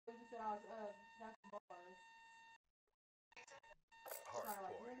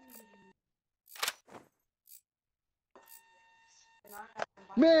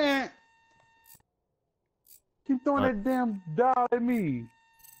Man, keep throwing that damn doll at me.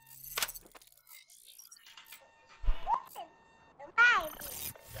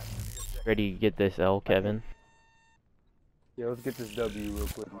 Ready to get this L, Kevin? Yeah, let's get this W real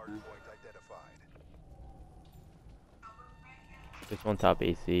quick, man. There's one top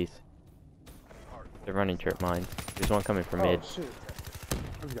ACs. They're running trip mines. There's one coming from mid. Oh shit.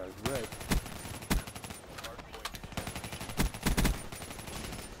 Those guys wrecked.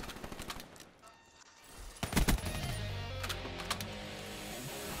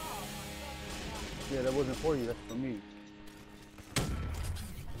 Yeah, that wasn't for you, that's for me.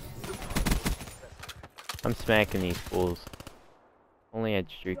 I'm smacking these fools. Only had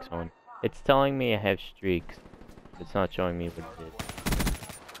streaks on. It's telling me I have streaks. It's not showing me what it did.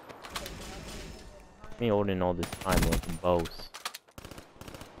 Me holding all this time looking boss.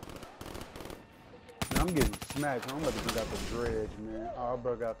 Man, I'm getting smacked. I'm about to bring out the dredge, man. Oh, I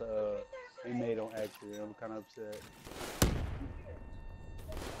broke out the inmate on accident. I'm kind of upset.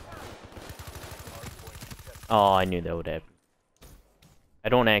 Oh, I knew that would happen. I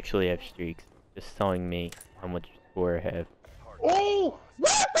don't actually have streaks. Just telling me how much score I have. Oh!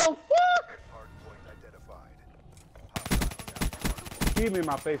 What the fuck? He hit me in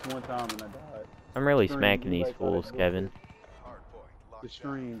my face one time and I died. I'm really smacking these fools, Kevin. The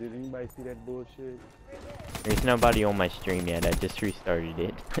stream, did anybody see that bullshit? There's nobody on my stream yet. I just restarted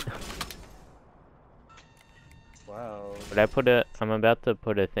it. Wow. But I'm about to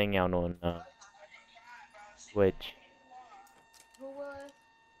put a thing out on Twitch.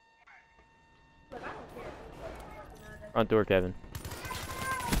 Front door, Kevin.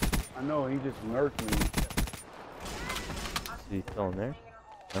 I know, he just murked me. Is he still in there?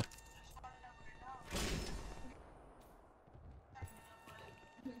 No.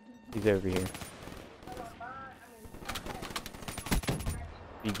 He's over here.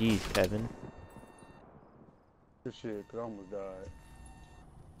 GG's, Kevin. Good shit, cause I almost died.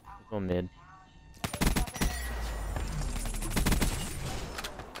 Let's go mid.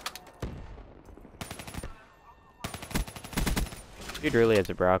 Dude really has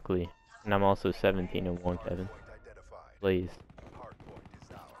a broccoli. And I'm also 17-1, Kevin. Please.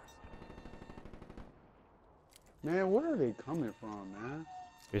 Man, where are they coming from, man?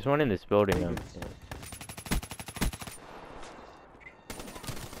 There's one in this building.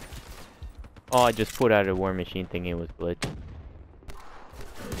 Oh, I just put out a war machine thinking it was glitched.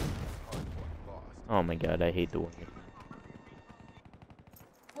 Oh my god, I hate the war machine.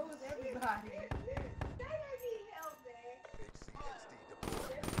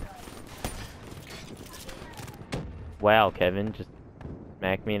 Wow, Kevin, just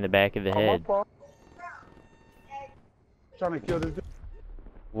smacked me in the back of the head. Trying to kill this dude.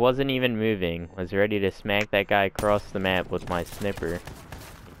 Wasn't even moving. Was ready to smack that guy across the map with my snipper.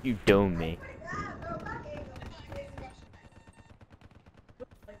 You domed me.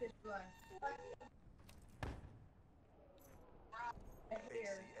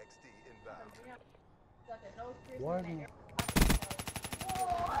 What?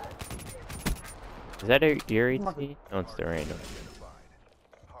 Is that your AC? No, it's the random.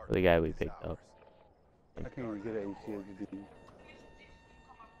 Or the guy we picked up. I can't even get an AC as you do.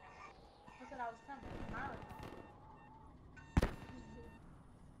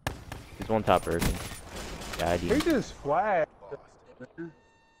 There's one top Irving. God, you. He just flagged.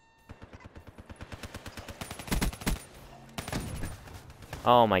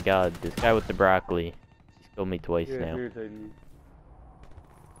 Oh my god, this guy with the broccoli. He's killed me twice now. Irritating.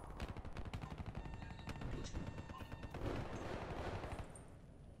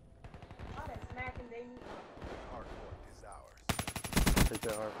 Take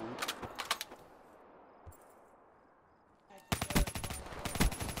that hardpoint.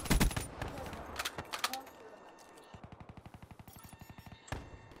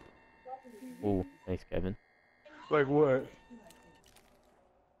 Ooh, nice, Kevin. Like what?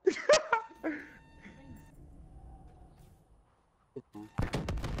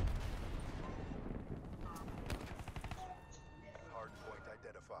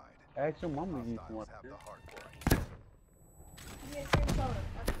 Ask your mama you want to.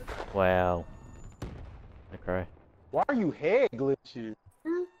 Wow. I cry. Why are you head glitching?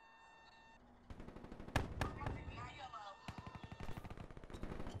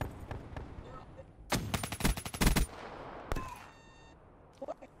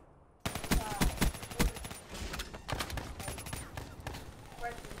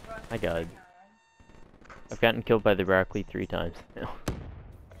 My god. I've gotten killed by the broccoli 3 times now.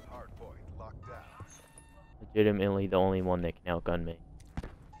 legitimately the only one that can outgun me.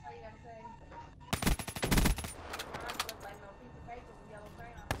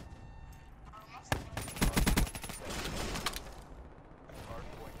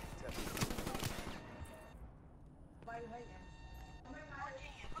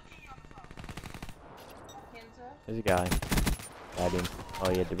 There's a guy. Got him. Oh,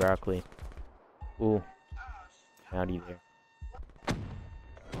 he had the broccoli. Ooh. Howdy there.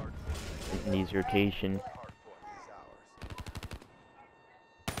 Needs rotation.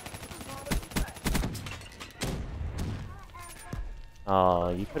 Oh,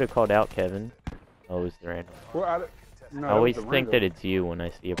 you could have called out Kevin. Oh, it was the random. Well, no, I always that was the think that random. it's you when I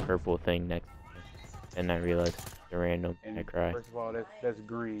see a purple thing next to me. And I realize it's the random. And I cry. first of all, that's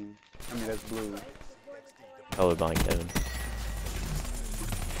green. I mean, that's blue. Colorblind Kevin.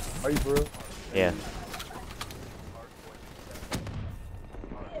 Are you for real? Yeah.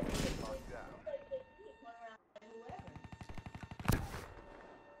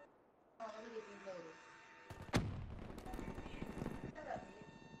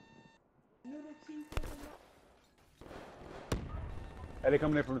 Hey, they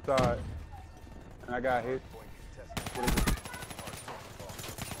coming in from the side. And I got hit. What is it?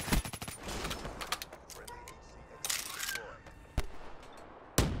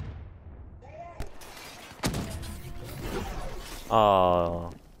 Oh,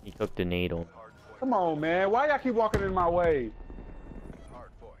 he cooked a needle. Come on, man. Why y'all keep walking in my way?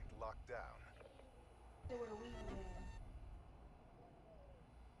 Hardpoint locked down.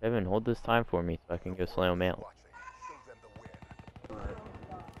 Kevin, hold this time for me so I can go slam him out. Show them the win. Alright.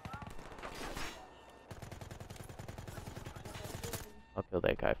 I'll kill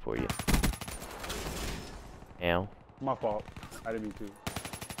that guy for you. Ow. My fault. I didn't mean to.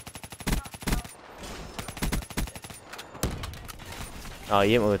 Oh,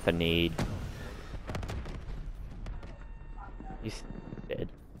 you hit me with a need. He's dead.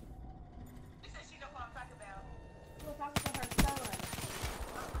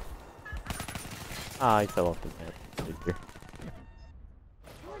 Ah, I fell off the map. Figure.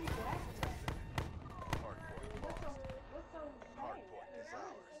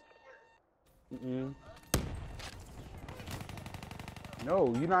 Mm-mm.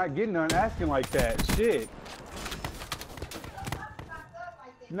 No, you're not getting none asking like that. Shit.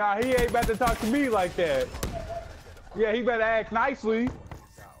 Nah, he ain't about to talk to me like that. Yeah, he better act nicely.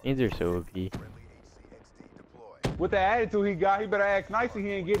 These are so OP. With the attitude he got, he better act nicely. He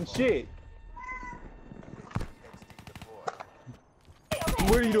ain't getting shit.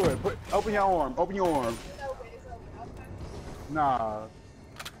 What are you doing? Open your arm. Open your arm. Nah.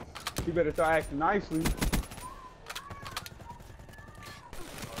 He better start acting nicely.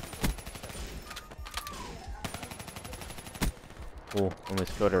 Cool.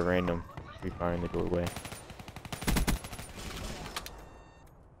 Almost killed a random. Free fire in the doorway.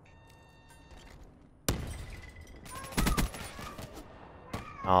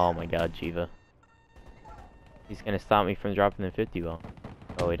 Oh my god, Jiva. He's gonna stop me from dropping the 50 ball.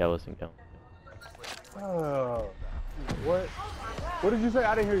 Oh wait, that wasn't going. Oh. What? What did you say?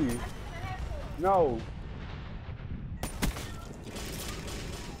 I didn't hear you. No.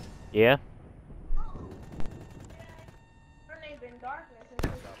 Yeah?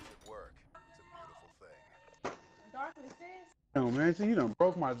 No, man. See, you done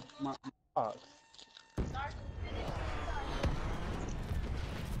broke my box.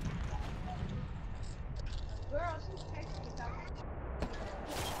 Girl, she's texting me something.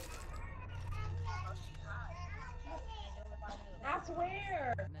 I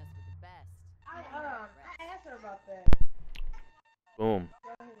swear. I asked her about that. Boom.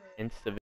 Insta